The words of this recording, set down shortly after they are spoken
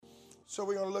So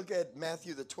we're going to look at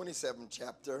Matthew, the 27th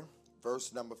chapter,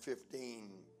 verse number 15.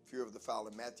 Few of the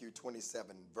following, Matthew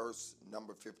 27, verse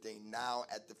number 15. Now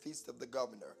at the feast of the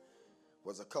governor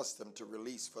was accustomed to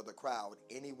release for the crowd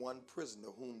any one prisoner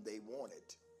whom they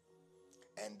wanted.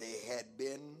 And they had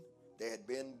been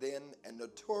then a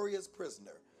notorious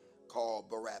prisoner called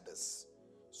Barabbas.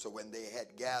 So when they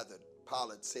had gathered,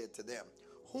 Pilate said to them,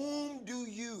 "Whom do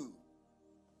you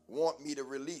want me to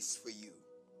release for you,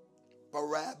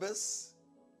 Barabbas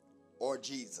or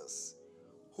Jesus,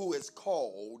 who is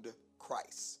called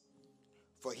Christ?"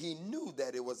 For he knew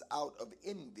that it was out of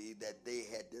envy that they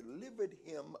had delivered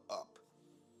him up.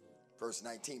 Verse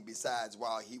 19, besides,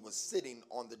 while he was sitting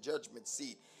on the judgment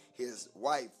seat, his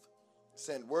wife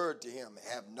sent word to him,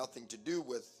 "Have nothing to do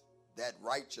with that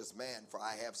righteous man, for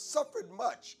I have suffered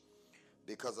much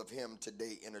because of him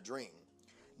today in a dream."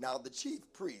 Now the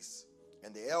chief priests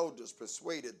and the elders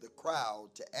persuaded the crowd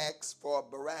to ask for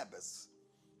Barabbas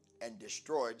and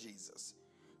destroy Jesus.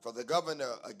 For the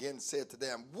governor again said to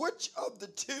them, "Which of the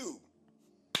two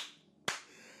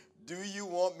do you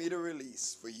want me to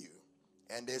release for you?"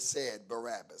 And they said,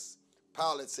 "Barabbas."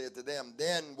 Pilate said to them,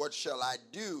 "Then what shall I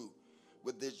do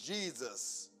with this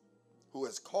Jesus who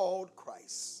is called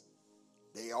Christ?"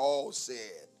 They all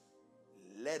said,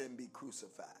 "Let him be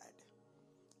crucified."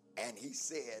 And he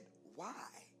said,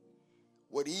 "Why?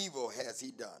 What evil has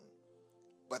he done?"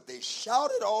 But they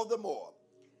shouted all the more,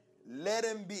 "Let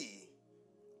him be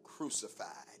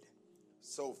crucified."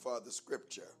 So far the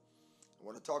scripture. I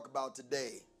want to talk about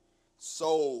today,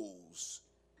 souls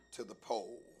to the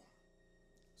pole.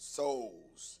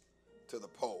 Souls to the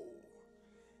pole.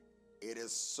 It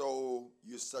is so,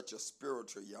 you're such a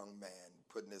spiritual young man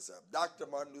putting this up. Dr.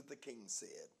 Martin Luther King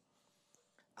said,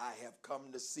 "I have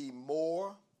come to see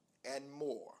more and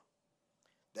more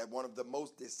that one of the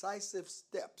most decisive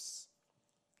steps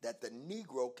that the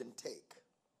Negro can take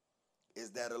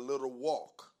is that a little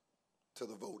walk to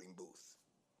the voting booth.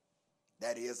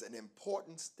 That is an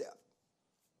important step.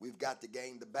 We've got to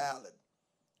gain the ballot,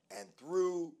 and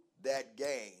through that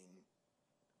gain,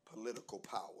 political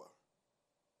power."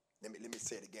 Let me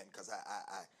say it again, because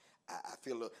I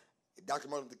feel Dr.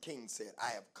 Martin Luther King said,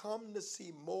 "I have come to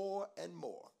see more and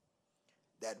more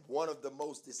that one of the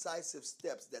most decisive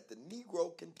steps that the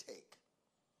Negro can take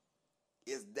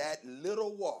is that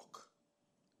little walk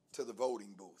to the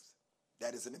voting booth.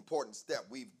 That is an important step.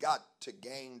 We've got to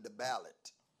gain the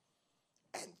ballot,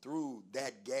 and through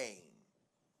that gain,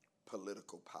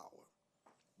 political power."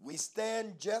 We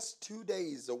stand just 2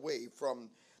 days away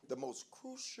from the most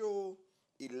crucial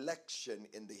election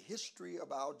in the history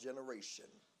of our generation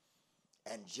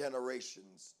and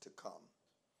generations to come.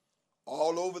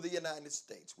 All over the United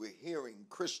States, we're hearing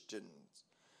Christian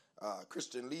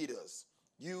leaders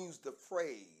use the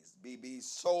phrase, "BB,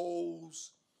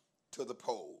 souls to the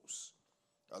polls."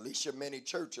 Alicia, many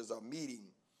churches are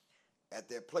meeting at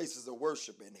their places of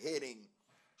worship and heading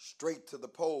straight to the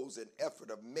polls in effort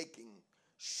of making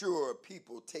sure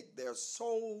people take their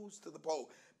souls to the poll.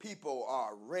 People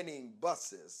are renting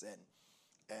buses and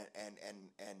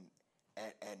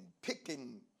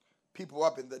picking people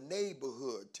up in the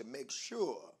neighborhood to make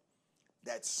sure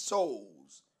that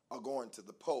souls are going to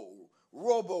the poll.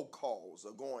 Robocalls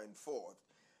are going forth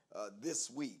this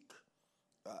week.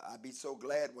 I'd be so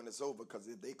glad when it's over, because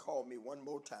if they call me one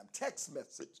more time, text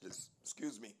messages,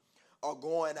 are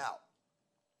going out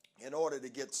in order to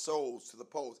get souls to the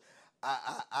polls.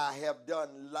 I have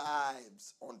done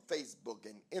lives on Facebook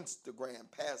and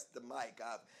Instagram, pass the mic.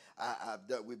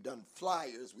 We've done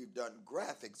flyers, we've done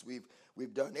graphics,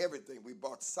 we've done everything. We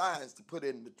bought signs to put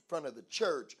in the front of the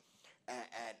church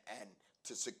and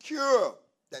to secure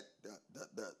that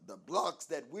the blocks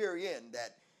that we're in,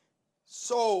 that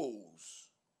souls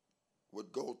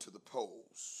would go to the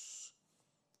polls.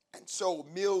 And so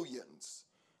millions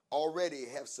already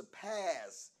have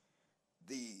surpassed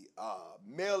the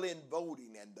mail-in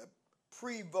voting, and the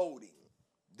pre-voting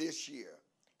this year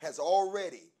has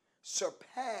already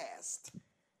surpassed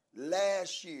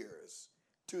last year's,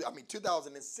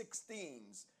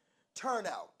 2016's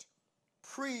turnout,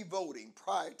 pre-voting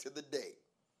prior to the day.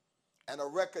 And a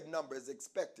record number is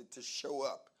expected to show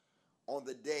up on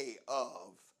the day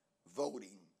of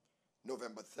voting,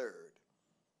 November 3rd.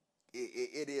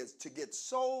 It is to get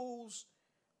souls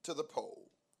to the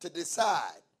poll, to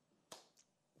decide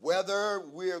whether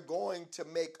we're going to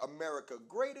make America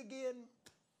great again,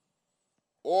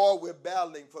 or we're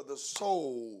battling for the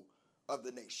soul of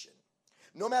the nation.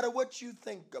 No matter what you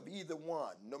think of either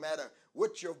one, no matter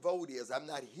what your vote is, I'm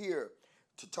not here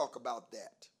to talk about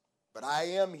that. But I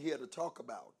am here to talk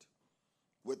about,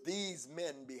 with these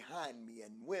men behind me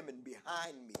and women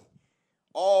behind me,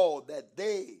 all that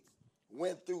they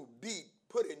went through, beat,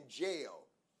 put in jail,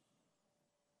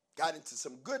 got into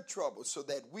some good trouble so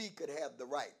that we could have the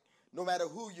right, no matter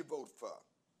who you vote for,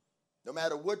 no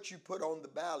matter what you put on the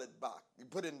ballot box, you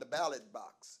put in the ballot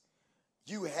box,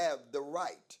 you have the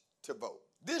right to vote.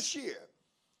 This year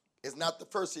is not the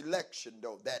first election,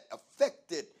 though, that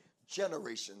affected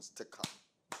generations to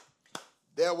come.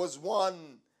 There was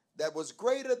one that was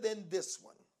greater than this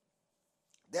one,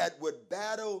 that would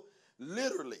battle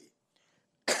literally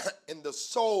in the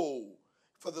soul,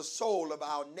 for the soul of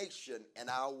our nation and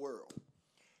our world.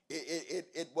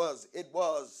 It was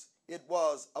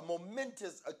a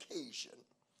momentous occasion.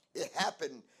 It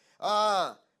happened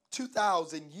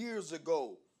 2,000 years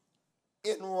ago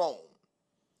in Rome.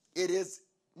 It is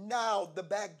now the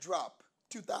backdrop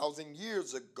 2,000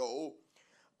 years ago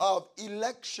of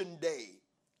Election Day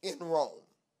in Rome,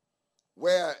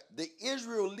 where the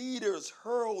Israel leaders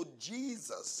hurled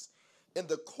Jesus in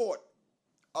the court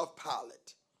of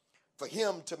Pilate for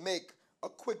him to make a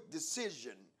quick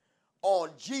decision on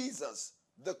Jesus,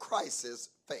 the Christ's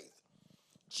faith.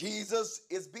 Jesus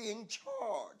is being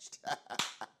charged.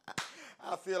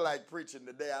 I feel like preaching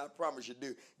today, I promise you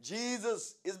do.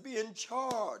 Jesus is being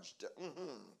charged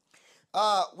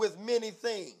with many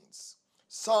things,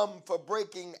 some for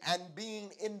breaking and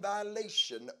being in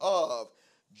violation of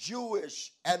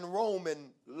Jewish and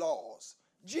Roman laws.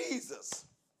 Jesus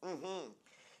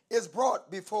is brought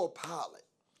before Pilate.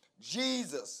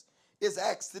 Jesus is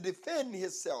asked to defend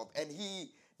himself, and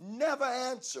he never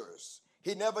answers.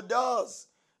 He never does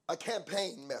a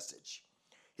campaign message.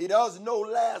 He does no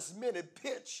last-minute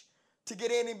pitch to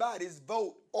get anybody's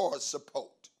vote or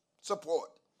support.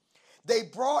 They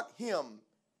brought him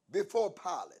before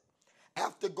Pilate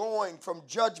after going from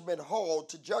judgment hall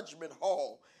to judgment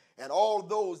hall, and all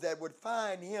those that would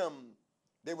find him,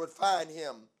 they would find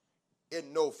him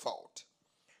in no fault.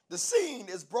 The scene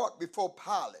is brought before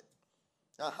Pilate.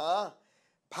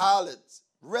 Pilate's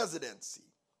residency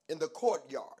in the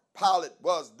courtyard. Pilate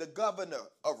was the governor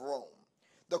of Rome.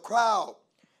 The crowd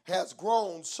has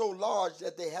grown so large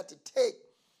that they had to take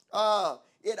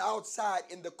it outside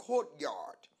in the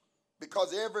courtyard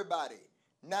because everybody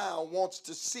now wants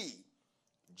to see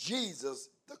Jesus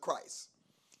the Christ.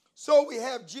 So we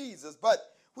have Jesus, but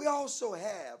we also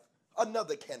have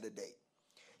another candidate.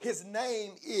 His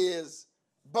name is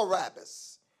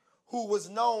Barabbas, who was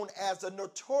known as a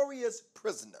notorious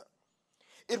prisoner.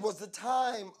 It was the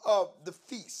time of the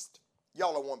feast.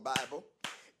 Y'all don't want Bible.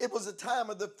 It was the time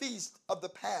of the feast of the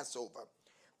Passover.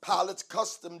 Pilate's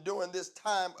custom during this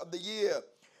time of the year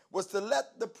was to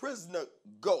let the prisoner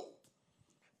go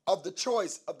of the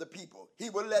choice of the people. He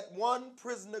would let one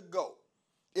prisoner go.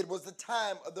 It was the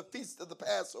time of the feast of the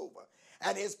Passover.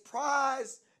 And his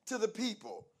prize to the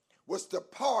people was to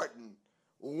pardon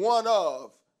one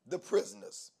of the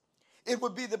prisoners. It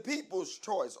would be the people's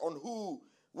choice on who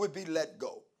would be let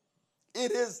go.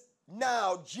 It is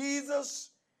now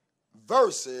Jesus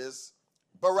versus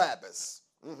Barabbas.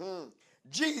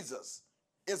 Jesus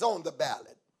is on the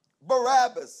ballot.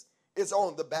 Barabbas is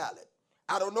on the ballot.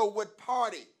 I don't know what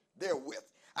party they're with.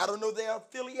 I don't know their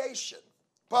affiliation.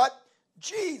 But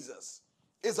Jesus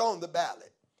is on the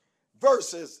ballot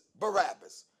versus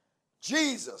Barabbas.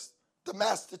 Jesus, the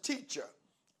master teacher,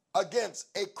 against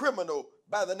a criminal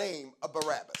by the name of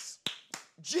Barabbas.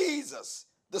 Jesus,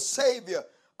 the savior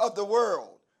of the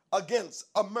world, against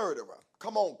a murderer.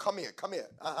 Come on, come here.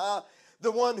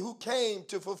 The one who came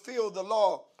to fulfill the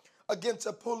law against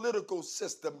a political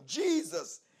system.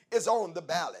 Jesus is on the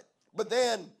ballot. But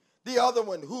then the other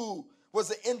one who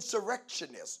was an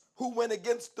insurrectionist who went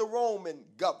against the Roman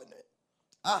government.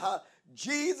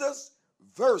 Jesus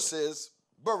versus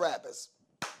Barabbas.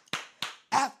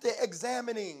 After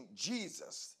examining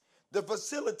Jesus, the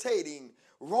facilitating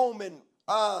Roman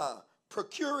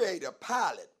procurator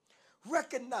Pilate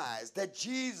recognized that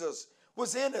Jesus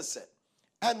was innocent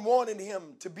and wanted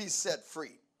him to be set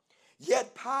free.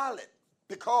 Yet Pilate,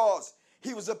 because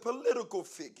he was a political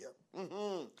figure,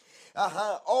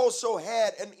 also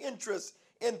had an interest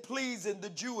in pleasing the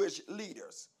Jewish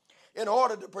leaders in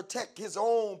order to protect his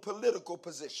own political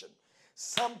position.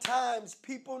 Sometimes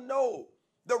people know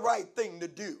the right thing to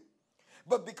do,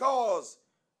 but because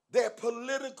their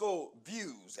political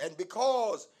views and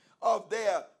because of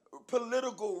their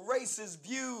political racist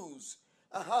views,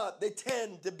 they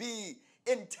tend to be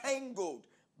entangled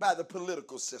by the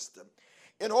political system.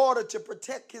 In order to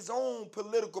protect his own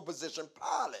political position,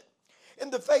 Pilate, in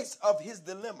the face of his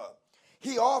dilemma,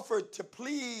 he offered to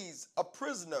please a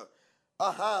prisoner,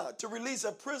 to release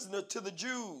a prisoner to the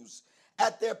Jews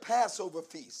at their Passover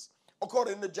feast,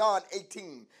 according to John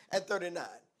 18 and 39.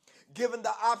 given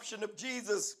the option of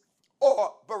Jesus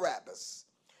or Barabbas.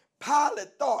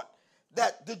 Pilate thought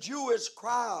that the Jewish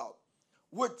crowd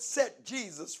would set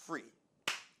Jesus free.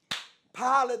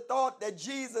 Pilate thought that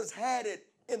Jesus had it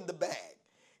in the bag.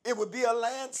 It would be a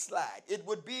landslide. It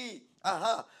would be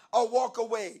a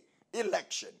walkaway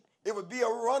election. It would be a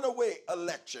runaway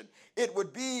election. It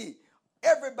would be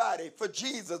everybody for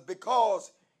Jesus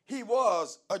because he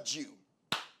was a Jew.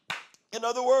 In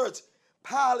other words,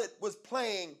 Pilate was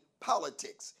playing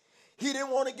politics. He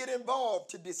didn't want to get involved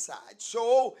to decide.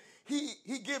 So he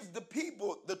gives the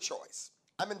people the choice.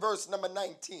 I'm in verse number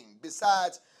 19.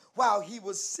 Besides, while he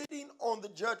was sitting on the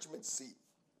judgment seat,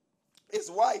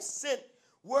 his wife sent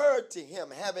word to him,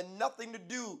 having nothing to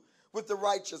do with the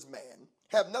righteous man.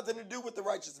 Have nothing to do with the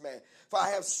righteous man. For I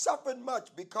have suffered much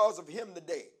because of him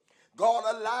today. God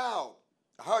allowed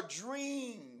her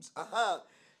dreams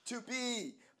to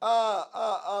be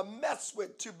messed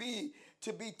with, to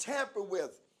be tampered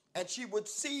with, and she would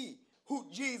see who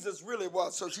Jesus really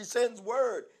was. So she sends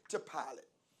word to Pilate,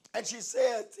 and she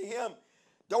said to him,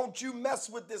 don't you mess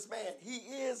with this man. He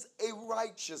is a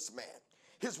righteous man.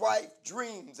 His wife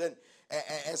dreams and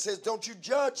says, don't you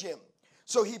judge him.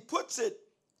 So he puts it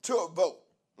to a vote.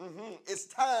 It's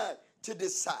time to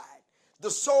decide.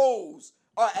 The souls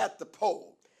are at the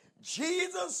poll.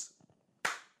 Jesus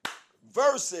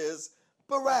versus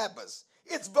Barabbas.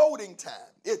 It's voting time.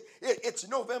 It's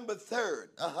November 3rd.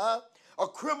 A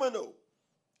criminal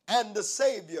and the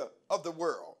savior of the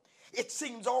world. It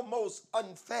seems almost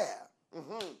unfair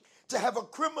to have a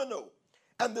criminal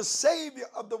and the savior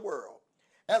of the world,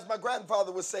 as my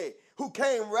grandfather would say, who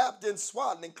came wrapped in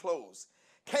swaddling clothes,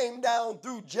 came down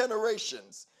through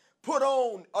generations, put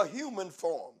on a human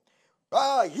form,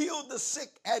 healed the sick,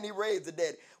 and he raised the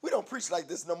dead. We don't preach like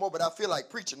this no more, but I feel like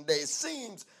preaching today. It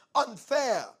seems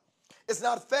unfair. It's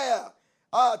not fair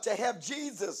to have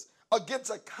Jesus against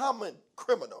a common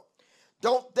criminal.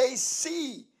 Don't they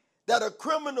see that a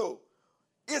criminal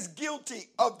is guilty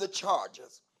of the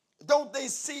charges? Don't they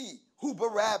see who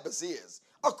Barabbas is?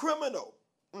 A criminal,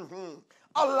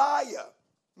 a liar,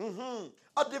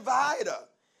 a divider.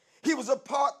 He was a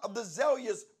part of the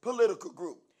zealous political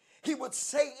group. He would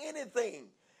say anything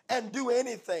and do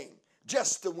anything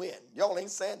just to win. Y'all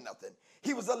ain't saying nothing.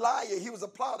 He was a liar. He was a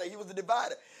plotter. He was a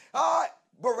divider.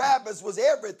 Barabbas was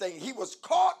everything. He was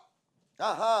caught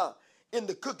in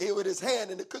the cookie with his hand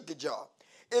in the cookie jar.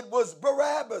 It was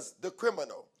Barabbas, the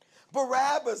criminal.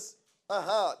 Barabbas,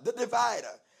 the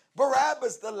divider.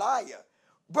 Barabbas, the liar.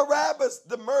 Barabbas,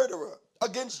 the murderer.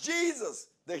 Against Jesus,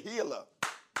 the healer.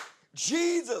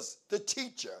 Jesus, the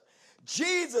teacher.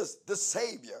 Jesus, the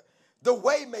savior. The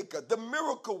waymaker, the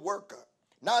miracle worker.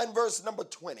 Now in verse number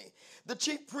 20, the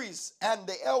chief priests and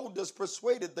the elders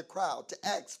persuaded the crowd to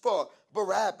ask for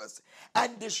Barabbas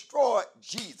and destroy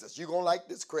Jesus. You're going to like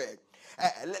this, Craig.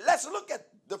 Let's look at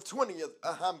the 20th.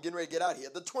 I'm getting ready to get out of here.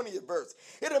 The 20th verse.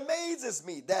 It amazes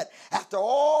me that after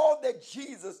all that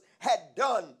Jesus had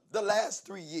done the last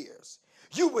 3 years,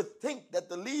 you would think that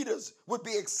the leaders would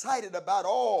be excited about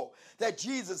all that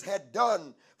Jesus had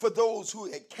done for those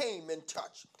who had came in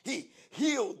touch. He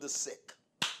healed the sick.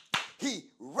 He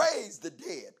raised the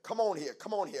dead. Come on here.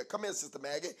 Come in, Sister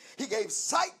Maggie. He gave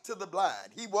sight to the blind.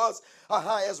 He was,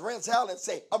 as Rance Allen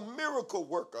say, a miracle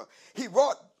worker. He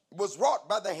was wrought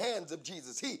by the hands of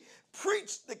Jesus. He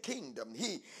preached the kingdom.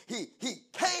 He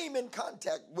came in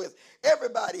contact with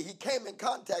everybody he came in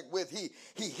contact with. He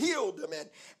healed them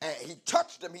and he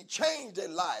touched them. He changed their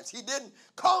lives. He didn't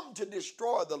come to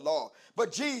destroy the law,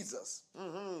 but Jesus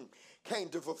came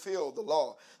to fulfill the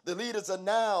law. The leaders are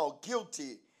now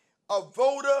guilty of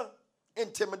voter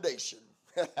intimidation.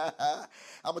 I'm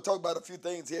going to talk about a few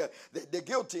things here. They're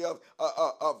guilty of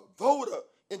voter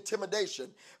intimidation.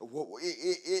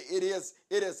 It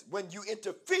is when you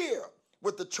interfere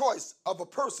with the choice of a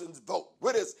person's vote.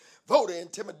 What is voter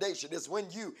intimidation? It's when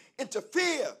you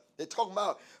interfere. They're talking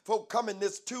about folk coming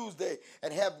this Tuesday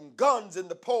and having guns in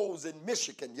the polls in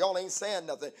Michigan. Y'all ain't saying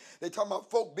nothing. They're talking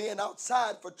about folk being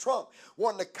outside for Trump,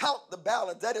 wanting to count the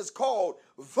ballots. That is called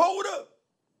voter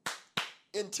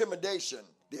intimidation.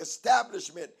 The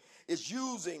establishment is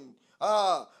using,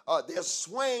 they're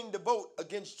swaying the vote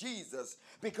against Jesus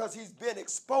because he's been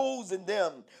exposing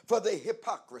them for their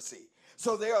hypocrisy.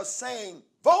 So they are saying,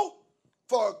 vote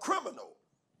for a criminal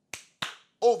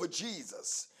over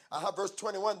Jesus. Verse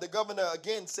 21, the governor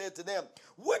again said to them,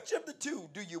 which of the two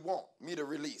do you want me to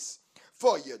release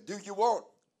for you? Do you want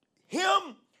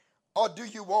him or do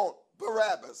you want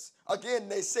Barabbas? Again,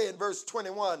 they say in verse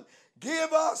 21,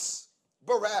 give us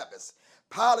Barabbas.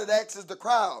 Pilate asks the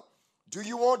crowd, do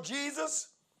you want Jesus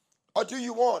or do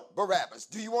you want Barabbas?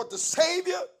 Do you want the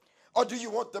Savior or do you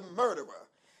want the murderer?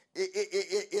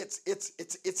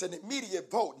 It's an immediate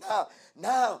vote.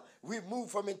 Now we move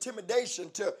from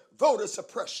intimidation to voter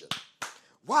suppression.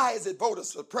 Why is it voter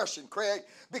suppression, Craig?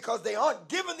 Because they aren't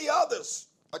giving the others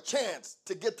a chance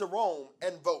to get to Rome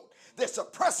and vote. They're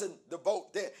suppressing the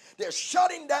vote. They're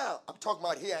shutting down. I'm talking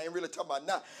about here. I ain't really talking about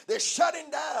now. They're shutting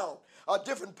down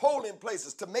different polling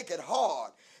places to make it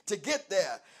hard to get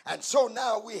there. And so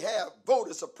now we have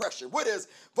voter suppression. What is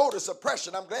voter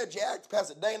suppression? I'm glad you asked,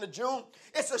 Pastor Dana June.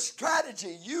 It's a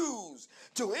strategy used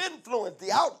to influence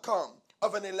the outcome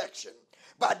of an election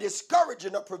by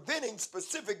discouraging or preventing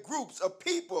specific groups of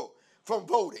people from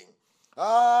voting.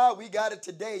 We got it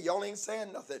today. Y'all ain't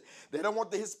saying nothing. They don't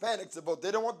want the Hispanics to vote. They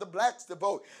don't want the blacks to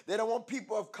vote. They don't want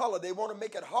people of color. They want to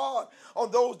make it hard on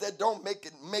those that don't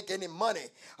make any money.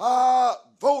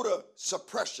 Voter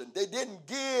suppression. They didn't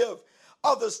give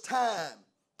others time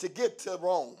to get to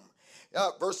Rome.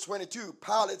 Verse 22,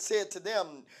 Pilate said to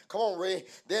them, come on, Ray,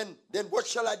 then what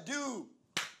shall I do?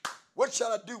 What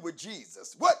shall I do with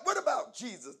Jesus? What about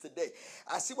Jesus today?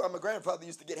 I see why my grandfather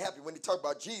used to get happy when he talked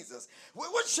about Jesus.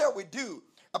 What shall we do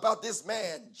about this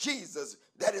man, Jesus,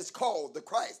 that is called the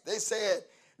Christ? They said,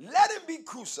 let him be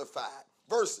crucified.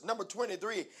 Verse number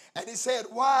 23, and he said,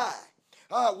 why?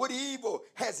 What evil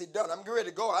has he done? I'm getting ready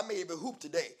to go. I may even hoop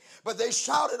today. But they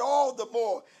shouted all the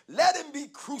more, let him be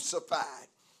crucified.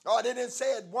 Oh, they didn't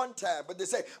say it one time, but they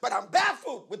say, but I'm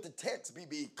baffled with the text,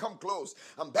 BB. Come close.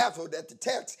 I'm baffled at the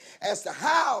text as to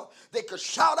how they could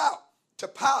shout out to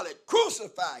Pilate,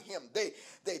 crucify him. They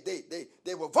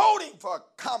were voting for a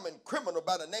common criminal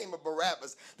by the name of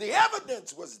Barabbas. The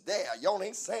evidence was there. Y'all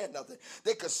ain't saying nothing.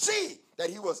 They could see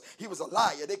that he was a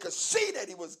liar. They could see that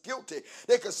he was guilty.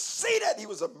 They could see that he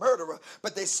was a murderer,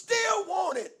 but they still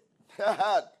wanted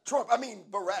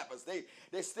Barabbas.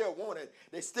 They still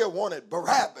wanted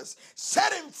Barabbas.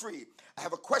 Set him free. I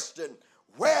have a question.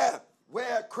 Where,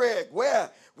 Craig? Where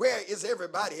is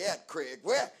everybody at, Craig?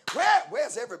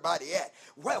 Where's everybody at?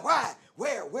 Where are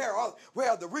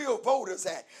the real voters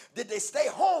at? Did they stay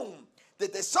home?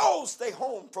 Did their souls stay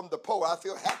home from the poll? I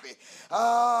feel happy.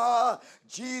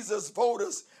 Jesus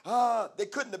voters, they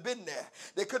couldn't have been there.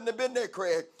 They couldn't have been there,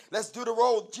 Craig. Let's do the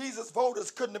roll. Jesus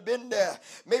voters couldn't have been there.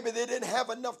 Maybe they didn't have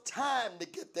enough time to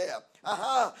get there.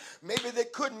 Maybe they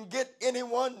couldn't get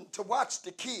anyone to watch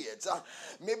the kids.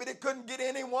 Maybe they couldn't get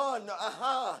anyone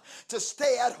to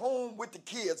stay at home with the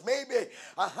kids. Maybe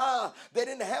they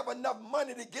didn't have enough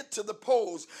money to get to the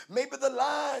polls. Maybe the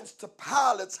lines to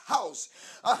Pilate's house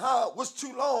was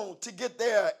too long to get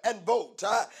there and vote.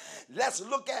 Let's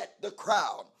look at the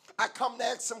crowd. I come to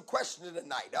ask some questions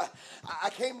tonight. I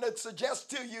came to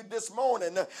suggest to you this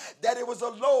morning that it was a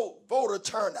low voter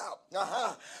turnout.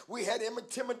 We had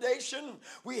intimidation.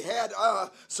 We had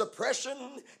suppression.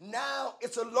 Now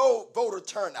it's a low voter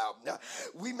turnout.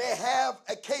 We may have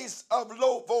a case of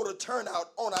low voter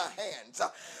turnout on our hands.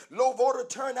 Low voter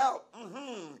turnout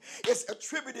is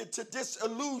attributed to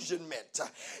disillusionment,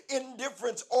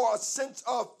 indifference, or a sense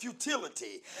of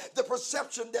futility. The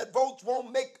perception that votes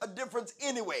won't make a difference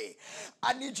anyway.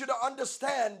 I need you to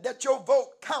understand that your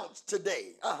vote counts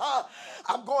today.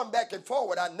 I'm going back and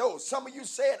forward. I know some of you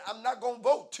said I'm not going to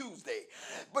vote Tuesday,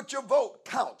 but your vote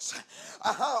counts.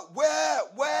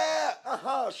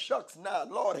 Shucks now,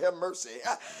 Lord have mercy.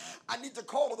 I need to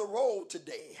call the roll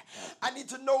today. I need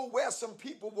to know where some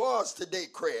people was today,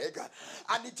 Craig.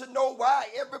 I need to know why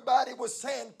everybody was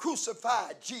saying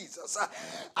crucify Jesus.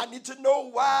 I need to know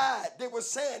why they were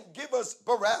saying give us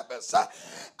Barabbas.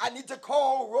 I need to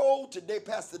call roll today,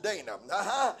 Pastor Dana.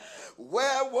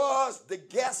 Where was the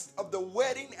guest of the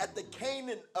wedding at the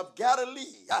Cana of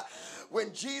Galilee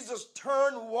when Jesus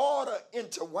turned water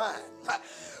into wine?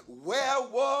 Where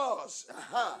was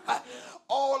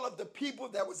all of the people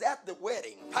that was at the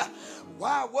wedding?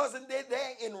 Why wasn't they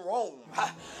there in Rome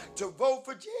to vote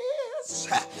for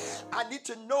Jesus? I need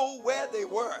to know where they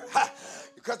were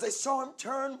because they saw him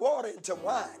turn water into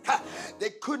wine. They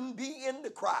couldn't be in the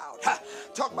crowd.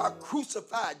 Talk about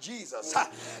crucified Jesus.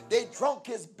 They drunk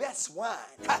his best wine.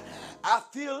 I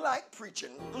feel like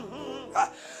preaching.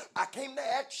 I came to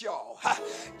ask y'all,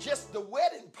 just the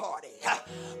wedding party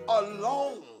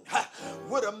alone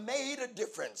would have made a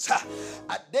difference.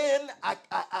 Then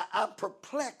I'm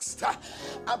perplexed.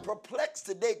 I'm perplexed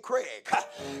today, Craig,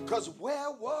 because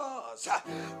where was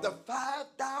the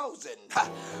 5,000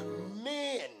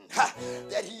 men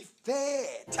that he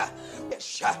fed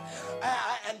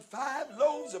and 5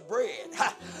 loaves of bread?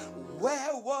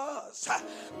 Where was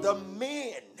the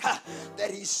men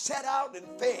that he set out and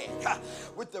fed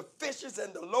with the fishes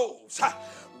and the loaves?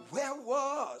 Where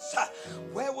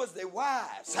was their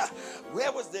wives?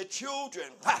 Where was their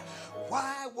children?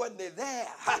 Why wasn't they there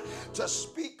to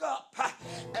speak up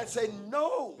and say,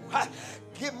 no,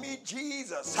 give me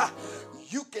Jesus.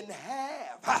 You can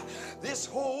have this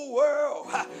whole world,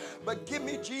 but give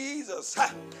me Jesus.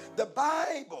 The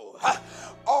Bible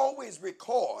always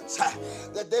records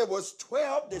that there was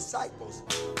 12 disciples,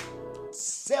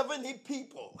 70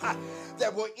 people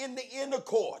that were in the inner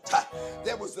court.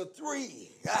 There was the 3,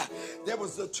 there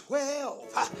was the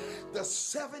 12, the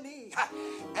 70,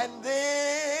 and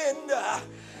then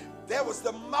there was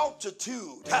the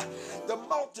multitude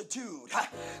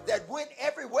that went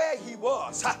everywhere he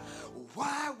was.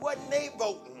 Why wasn't they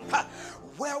voting?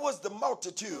 Where was the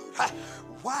multitude?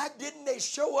 Why didn't they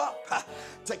show up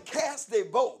to cast their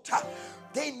vote?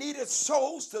 They needed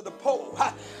souls to the poll.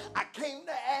 I came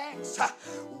to ask,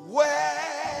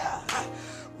 where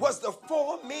was the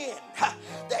 4 men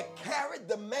that carried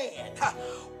the man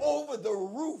over the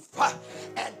roof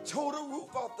and tore the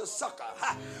roof off the sucker?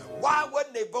 Why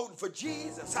wasn't they voting for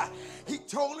Jesus? He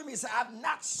told him, he said, I've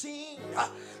not seen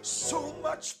so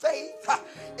much faith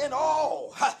in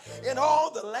all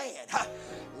the land.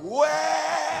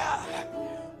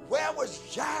 Where was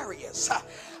Jairus?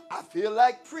 I feel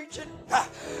like preaching.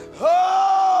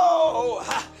 Oh,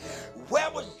 where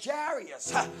was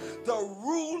Jairus, the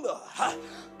ruler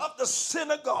of the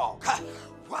synagogue?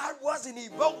 Why wasn't he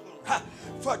voting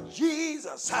for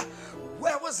Jesus?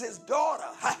 Where was his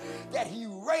daughter that he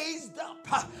raised up?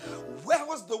 Where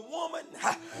was the woman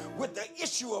with the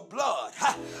issue of blood?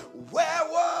 Where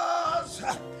was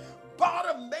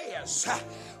Bartimaeus,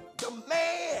 the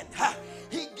man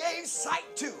he gave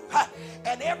sight to,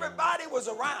 and everybody was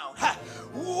around?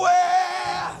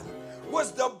 Where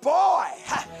was the boy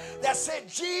that said,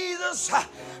 Jesus,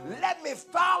 let me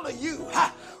follow you?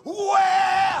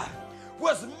 Where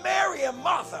was Mary and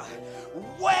Martha?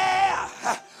 Where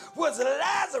was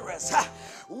Lazarus?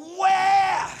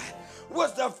 Where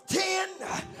was the 10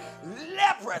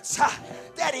 lepers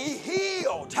that he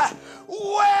healed?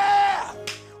 Where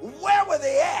were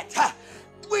they at?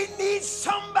 We need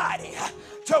somebody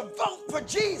to vote for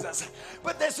Jesus.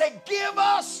 But they say, give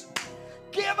us,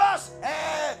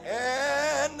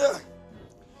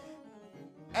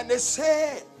 and they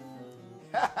said,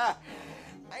 I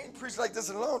ain't preached like this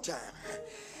in a long time.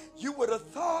 You would have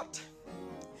thought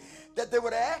that they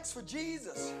would have asked for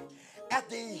Jesus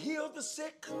after he healed the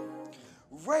sick,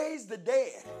 raised the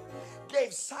dead,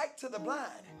 gave sight to the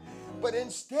blind. But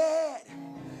instead,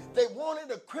 they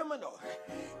wanted a criminal.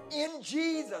 In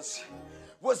Jesus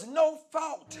was no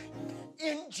fault.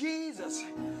 In Jesus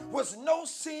was no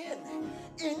sin.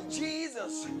 In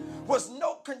Jesus was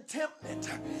no contentment.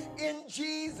 In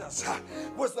Jesus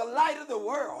was the light of the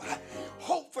world,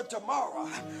 hope for tomorrow,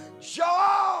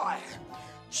 joy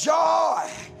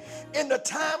in the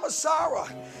time of sorrow,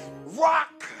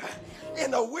 rock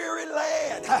in a weary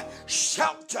land,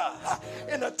 shelter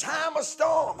in a time of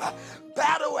storm,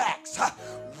 battle axe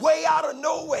way out of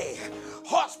nowhere,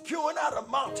 horse purring out of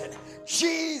mountain.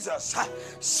 Jesus,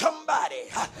 somebody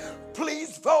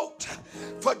please vote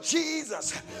for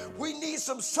Jesus. We need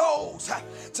some souls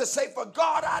to say, for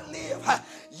God I live.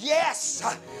 Yes,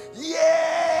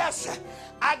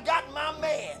 I got my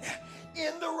man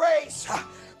in the race,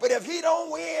 but if he don't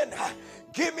win,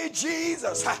 give me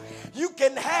Jesus. You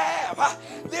can have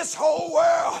this whole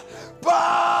world,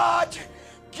 but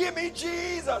give me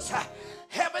Jesus.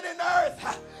 Heaven and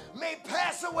earth may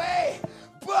pass away,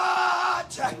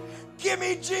 but give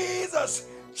me Jesus.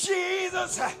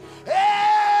 Jesus.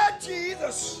 Hey,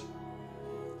 Jesus.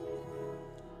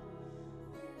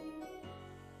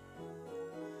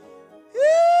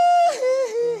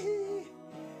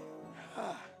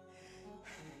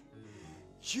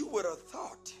 You would have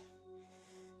thought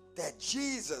that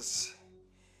Jesus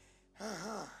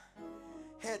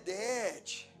had the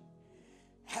edge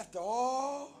after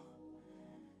all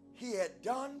he had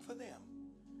done for them.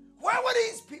 Where were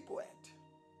these people at?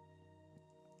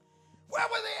 Where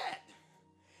were they at?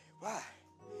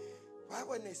 Why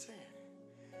wasn't they saying,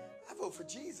 I vote for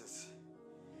Jesus?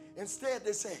 Instead,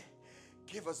 they say,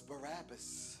 give us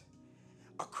Barabbas,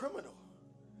 a criminal,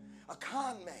 a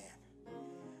con man,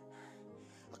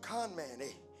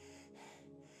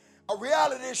 a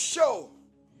reality show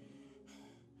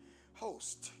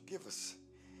host. Give us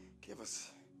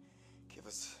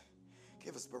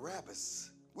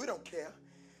Barabbas. We don't care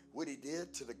what he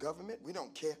did to the government. We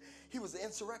don't care. He was an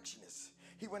insurrectionist.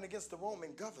 He went against the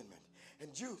Roman government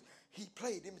and Jews. He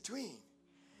played in between.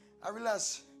 I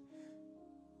realized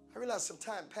some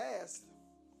time passed,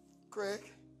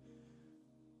 Craig,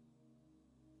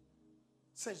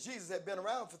 since Jesus had been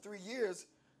around for 3 years.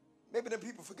 Maybe the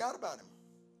people forgot about him.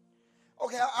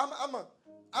 Okay, I'm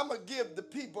going to give the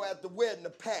people at the wedding a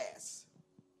pass.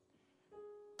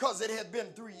 Because it had been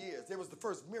 3 years. It was the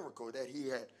first miracle that he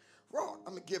had wrought.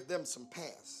 I'm going to give them some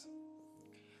pass.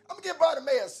 I'm going to give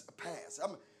Bartimaeus a pass.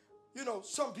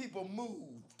 Some people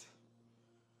moved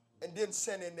and didn't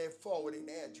send in their forwarding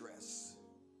address.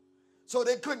 So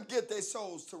they couldn't get their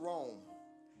souls to Rome.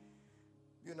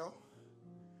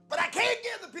 But I can't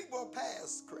give the people a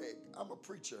pass, Craig. I'm a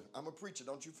preacher,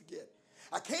 don't you forget.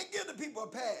 I can't give the people a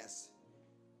pass.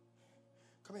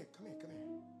 Come here.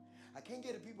 I can't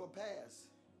give the people a pass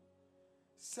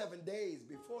 7 days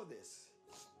before this.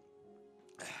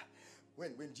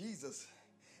 When Jesus,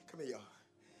 come here, y'all.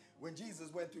 When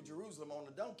Jesus went through Jerusalem on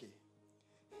a donkey.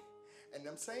 And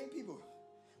them same people,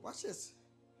 watch this.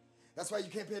 That's why you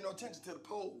can't pay no attention to the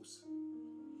polls.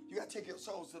 You got to take your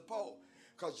souls to the poll.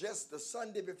 Because just the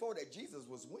Sunday before that, Jesus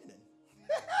was winning.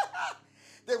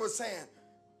 They were saying,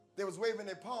 they was waving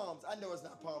their palms. I know it's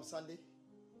not Palm Sunday.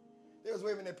 They was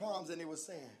waving their palms and they was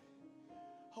saying,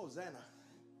 Hosanna.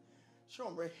 Show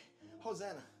them, Ray.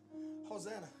 Hosanna.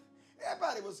 Hosanna.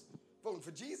 Everybody was voting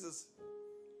for Jesus.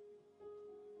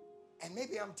 And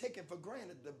maybe I'm taking for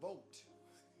granted the vote.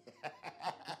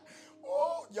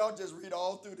 Oh, y'all just read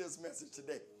all through this message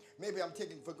today. Maybe I'm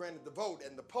taking for granted the vote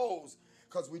and the polls,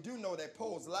 because we do know that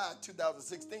polls lied.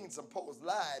 2016, some polls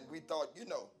lied. We thought,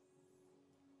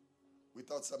 we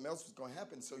thought something else was going to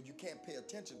happen, so you can't pay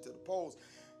attention to the polls,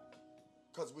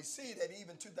 because we see that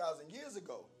even 2,000 years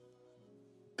ago,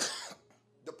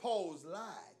 the polls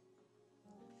lied.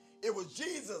 It was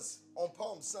Jesus on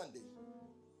Palm Sunday.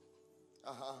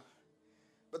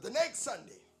 But the next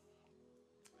Sunday,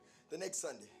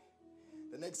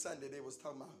 they was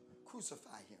talking about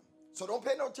crucify him. So don't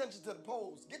pay no attention to the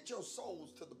polls. Get your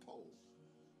souls to the polls.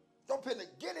 Don't pay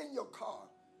get in your car.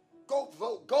 Go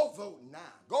vote now.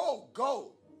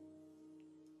 Go.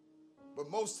 But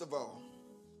most of all,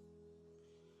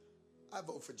 I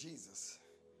vote for Jesus.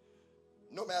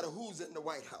 No matter who's in the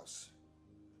White House.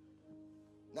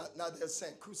 Now they're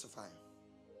saying crucify him.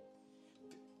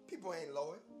 People ain't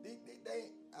loyal. They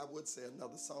ain't, I would say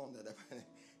another song that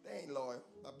they ain't loyal.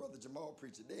 My brother Jamal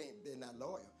preacher, they're not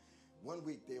loyal. 1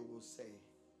 week they will say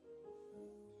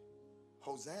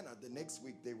Hosanna. The next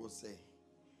week they will say,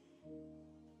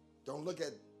 don't look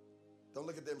at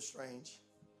them strange.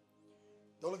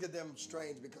 Don't look at them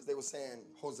strange because they were saying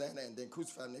Hosanna and then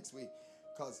crucify next week.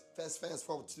 Because fast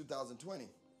forward to 2020,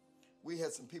 we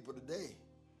had some people today.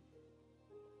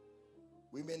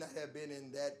 We may not have been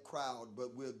in that crowd,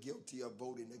 but we're guilty of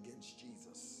voting against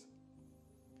Jesus.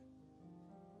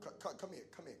 Come here,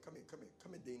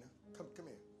 Dina.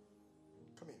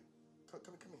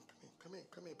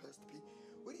 Come here, Pastor P.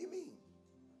 What do you mean?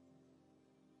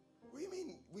 What do you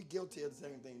mean we guilty of the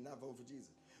same thing, not vote for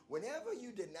Jesus? Whenever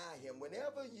you deny him,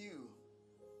 whenever you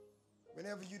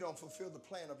don't fulfill the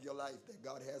plan of your life that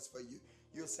God has for you,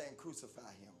 you're saying crucify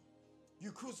him.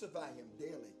 You crucify him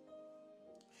daily.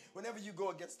 Whenever you go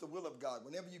against the will of God,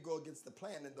 whenever you go against the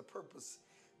plan and the purpose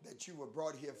that you were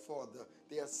brought here for,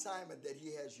 the assignment that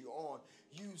he has you on,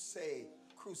 you say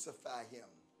crucify him.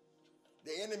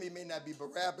 The enemy may not be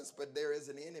Barabbas, but there is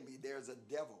an enemy. There's a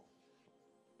devil.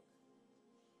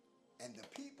 And the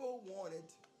people wanted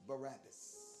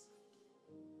Barabbas.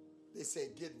 They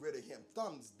said, get rid of him.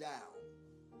 Thumbs down.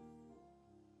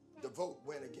 The vote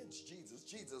went against Jesus.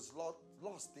 Jesus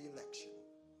lost the election.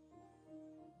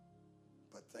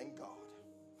 But thank God.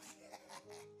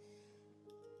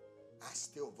 I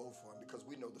still vote for him because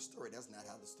we know the story. That's not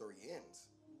how the story ends.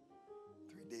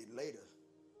 3 days later,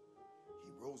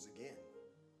 he rose again.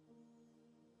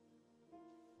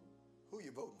 Who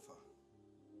you voting for?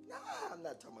 Nah, I'm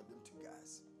not talking about them two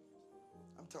guys.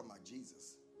 I'm talking about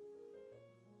Jesus.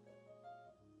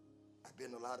 I've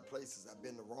been to a lot of places. I've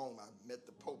been to Rome. I met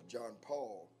the Pope John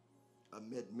Paul. I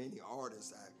met many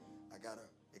artists. I got an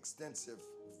extensive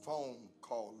phone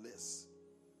call list.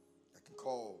 I can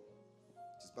call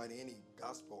just about any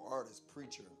gospel artist,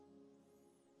 preacher.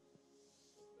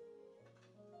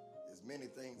 There's many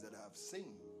things that I've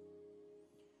seen,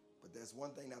 but there's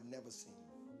one thing I've never seen.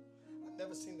 I've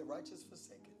never seen the righteous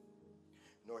forsaken,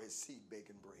 nor his seed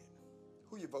baking bread.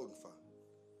 Who you voting for?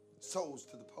 Souls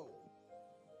to the poll.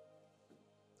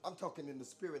 I'm talking in the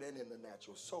spirit and in the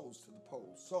natural. Souls to the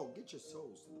poll. So get your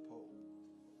souls to the poll.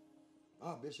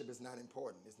 Oh, Bishop, it's not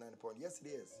important. It's not important. Yes, it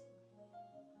is.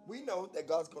 We know that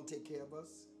God's going to take care of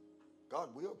us.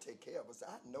 God will take care of us.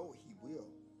 I know he will.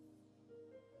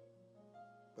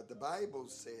 But the Bible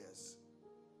says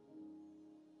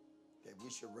that we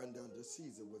should render unto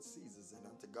Caesar what Caesar's and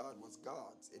unto God what's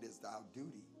God's. It is our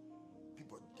duty.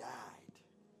 People died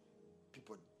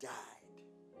People died.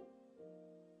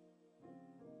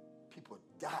 People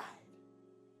died.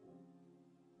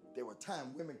 There were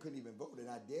times women couldn't even vote, and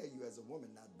I dare you as a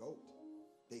woman not vote.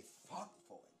 They fought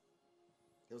for it.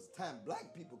 There was a time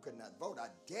black people could not vote. I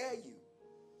dare you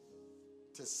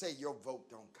to say your vote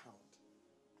don't count.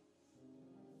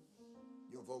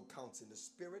 Your vote counts in the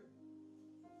spirit,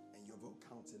 and your vote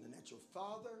counts in the natural.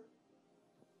 Father,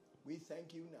 we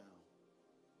thank you now.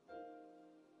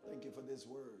 Thank you for this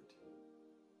word.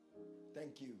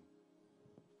 Thank you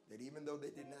that even though they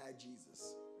denied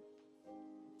Jesus,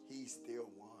 he still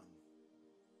won.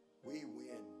 We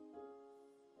win.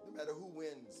 No matter who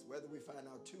wins, whether we find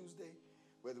out Tuesday,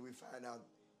 whether we find out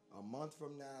a month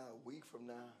from now, a week from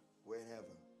now,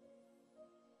 wherever,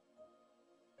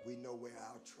 we know where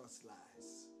our trust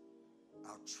lies.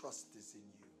 Our trust is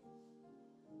in you.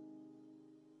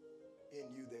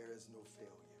 In you there is no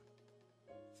failure.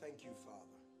 Thank you,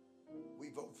 Father. We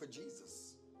vote for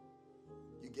Jesus.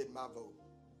 You get my vote.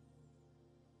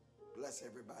 Bless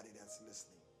everybody that's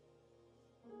listening.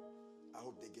 I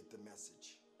hope they get the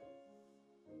message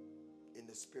in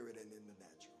the spirit and in the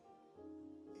natural.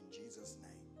 In Jesus'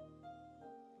 name,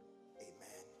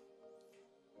 amen.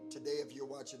 Today, if you're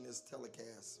watching this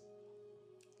telecast,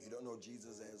 you don't know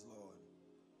Jesus as Lord,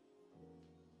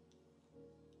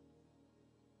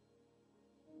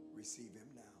 receive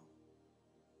him now.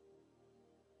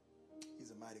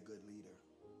 He's a mighty good leader.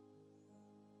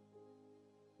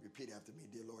 Repeat after me.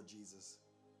 Dear Lord Jesus,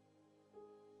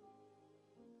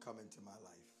 come into my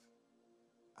life.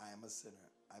 I am a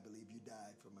sinner. I believe you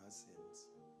died for my sins,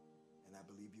 and I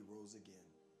believe you rose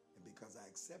again. And because I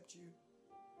accept you,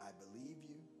 I believe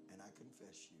you, and I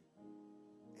confess you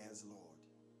as Lord,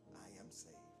 I am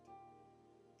saved.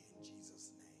 In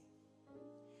Jesus' name.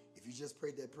 If you just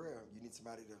prayed that prayer, you need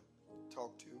somebody to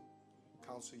talk to,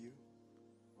 counsel you,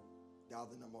 dial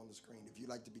the number on the screen. If you'd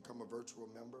like to become a virtual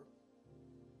member,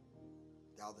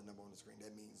 dial the number on the screen.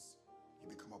 That means you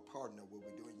become a partner of what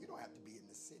we're doing. You don't have to be in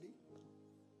the city.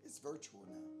 It's virtual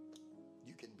now.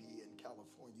 You can be in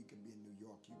California. You can be in New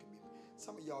York. You can be.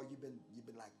 Some of y'all, you've been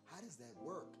like, how does that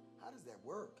work? How does that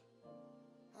work?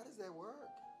 How does that work?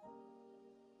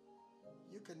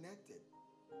 You're connected.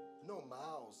 No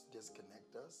miles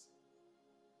disconnect us.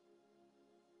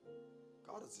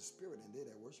 God is a spirit, and they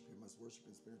that worship him must worship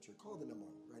in spirit and truth. Call the number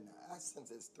right now. I sense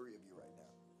there's 3 of you right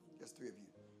now. There's 3 of you.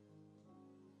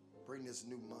 Bring this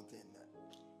new month in.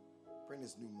 Bring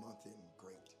this new month in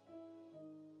great.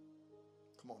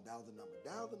 Come on, dial the number.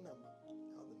 Dial the number.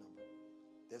 Dial the number.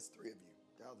 There's 3 of you.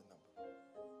 Dial the number.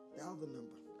 Dial the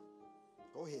number.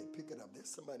 Go ahead, pick it up. There's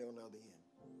somebody on the other end.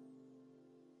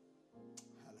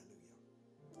 Hallelujah.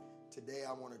 Today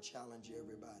I want to challenge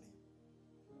everybody.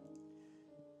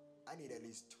 I need at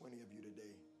least 20 of you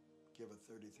today. Give a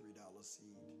 $33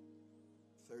 seed.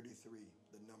 33,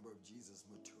 the number of Jesus'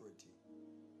 maturity.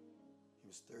 He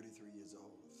was 33 years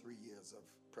old, 3 years of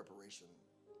preparation.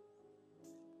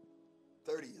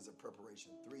 30 years of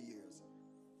preparation, 3 years.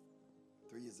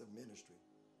 3 years of ministry.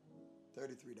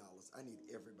 $33. I need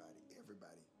everybody.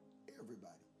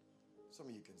 Some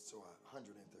of you can sow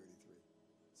 133.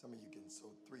 Some of you can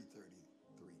sow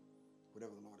 333.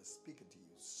 Whatever the Lord is speaking to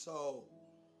you. Sow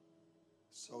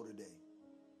today.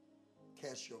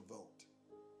 Cast your vote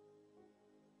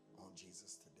on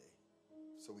Jesus today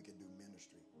so we can do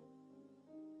ministry.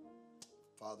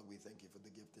 Father, we thank you for the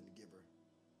gift and the giver.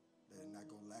 Let them not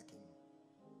go lacking.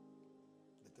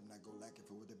 Let them not go lacking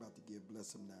for what they're about to give.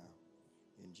 Bless them now.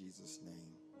 In Jesus'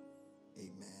 name,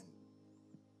 amen.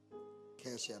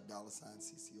 Cash App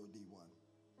 $CCOD1.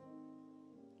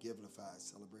 Givelify,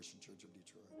 Celebration Church of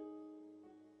Detroit.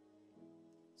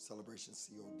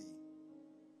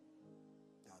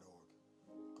 CelebrationCOD.org.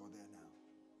 Go there now.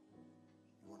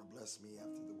 You want to bless me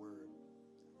after the word?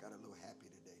 I got a little happy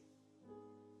today.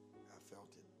 I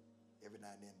felt it. Every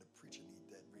now and then the preacher needs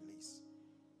that release.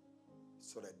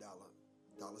 So that $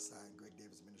 Greg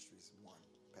Davis Ministries 1,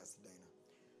 Pastor Dana.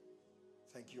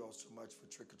 Thank you all so much for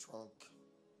Trick or Trunk.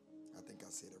 I think I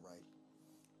said it right.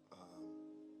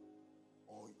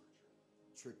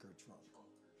 Trick or Trunk.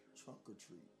 Trunk or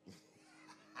treat.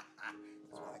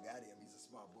 That's why I got him. He's a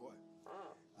smart boy.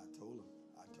 I told him.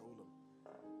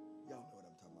 Y'all know what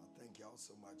I'm talking about. Thank y'all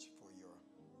so much for your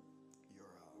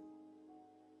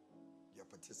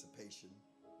participation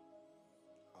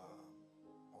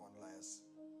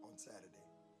on Saturday.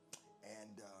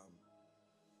 And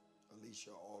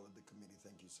Alicia, all of the committee,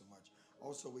 thank you so much.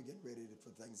 Also, we're getting ready for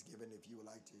Thanksgiving. If you would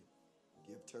like to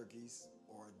give turkeys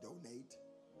or donate,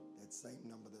 that same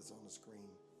number that's on the screen,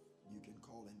 you can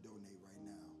call and donate right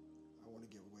now. I want to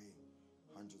give away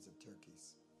hundreds of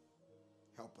turkeys.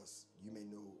 Help us. You may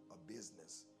know a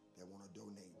business that want to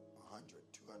donate 100,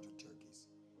 200 turkeys.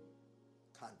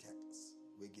 Contact us.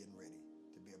 We're getting ready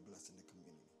to be a blessing to the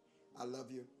community. I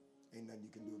love you. Ain't nothing you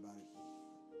can do about it.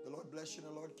 The Lord bless you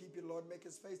and the Lord keep you. The Lord make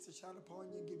his face to shine upon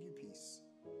you and give you peace.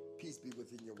 Peace be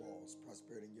within your walls,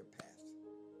 prosperity in your path,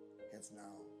 hence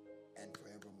now and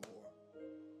forevermore.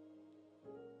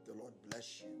 The Lord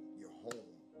bless you, your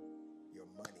home, your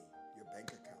money, your bank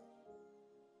account,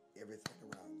 everything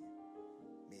around you.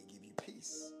 May it give you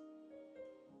peace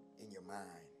in your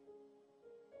mind.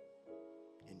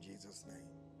 In Jesus' name.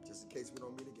 Just in case we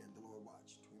don't meet again.